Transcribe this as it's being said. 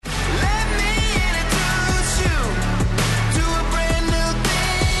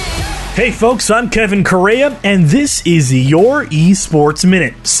Hey folks, I'm Kevin Correa, and this is your Esports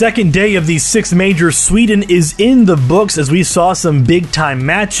Minute. Second day of the 6 majors, Sweden is in the books as we saw some big-time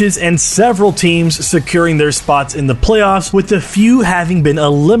matches and several teams securing their spots in the playoffs, with a few having been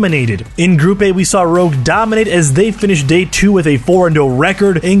eliminated. In Group A, we saw Rogue dominate as they finished Day 2 with a 4-0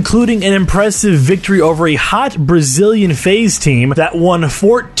 record, including an impressive victory over a hot Brazilian FaZe team that won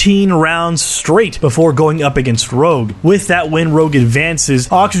 14 rounds straight before going up against Rogue. With that win, Rogue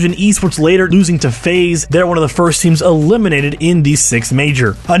advances. Oxygen Esports later losing to FaZe. They're one of the first teams eliminated in the 6th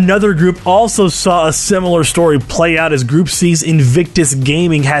major. Another group also saw a similar story play out as Group C's Invictus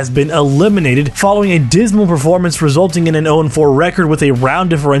Gaming has been eliminated following a dismal performance resulting in an 0-4 record with a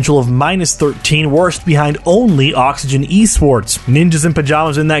round differential of -13, worst behind only Oxygen Esports. Ninjas in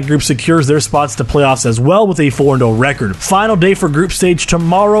Pajamas in that group secures their spots to playoffs as well with a 4-0 record. Final day for group stage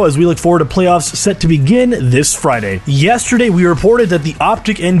tomorrow as we look forward to playoffs set to begin this Friday. Yesterday we reported that the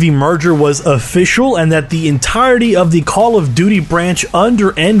Optic Envy merger was official and that the entirety of the Call of Duty branch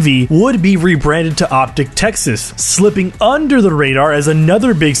under Envy would be rebranded to Optic Texas. Slipping under the radar as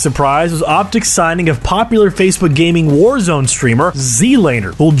another big surprise was Optic's signing of popular Facebook gaming Warzone streamer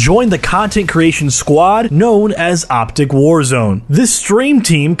ZLaner, who will join the content creation squad known as Optic Warzone. This stream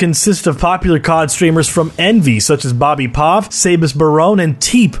team consists of popular COD streamers from Envy such as Bobby Pov, Sabus Barone, and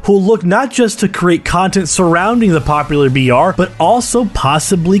Teep, who will look not just to create content surrounding the popular BR, but also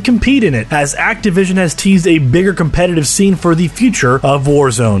possibly compete in it, as Activision has teased a bigger competitive scene for the future of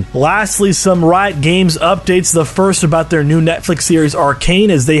Warzone. Lastly, some Riot Games updates. The first about their new Netflix series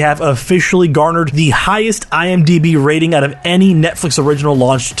Arcane, as they have officially garnered the highest IMDb rating out of any Netflix original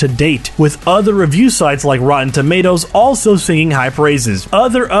launched to date, with other review sites like Rotten Tomatoes also singing high praises.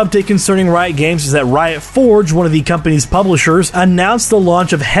 Other update concerning Riot Games is that Riot Forge, one of the company's publishers, announced the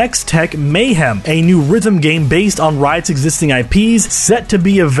launch of Hextech Mayhem, a new rhythm game based on Riot's existing IPs, set to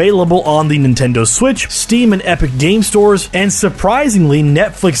be available on the Nintendo Switch, Steam, and Epic Game Stores, and surprisingly,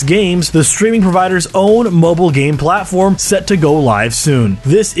 Netflix Games, the streaming provider's own mobile game platform, set to go live soon.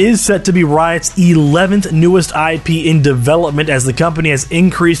 This is set to be Riot's 11th newest IP in development, as the company has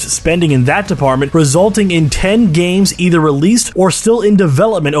increased spending in that department, resulting in 10 games either released or still in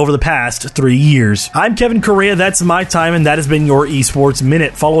development over the past 3 years. I'm Kevin Correa, that's my time, and that has been your Esports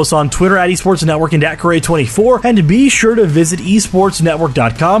Minute. Follow us on Twitter at Esports Network and at Correa24, and be sure to visit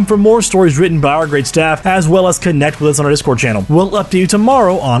esportsnetwork.com for more stories written by our great staff, as well as connect with us on our Discord channel. We'll update you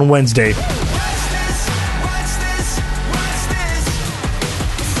tomorrow on Wednesday.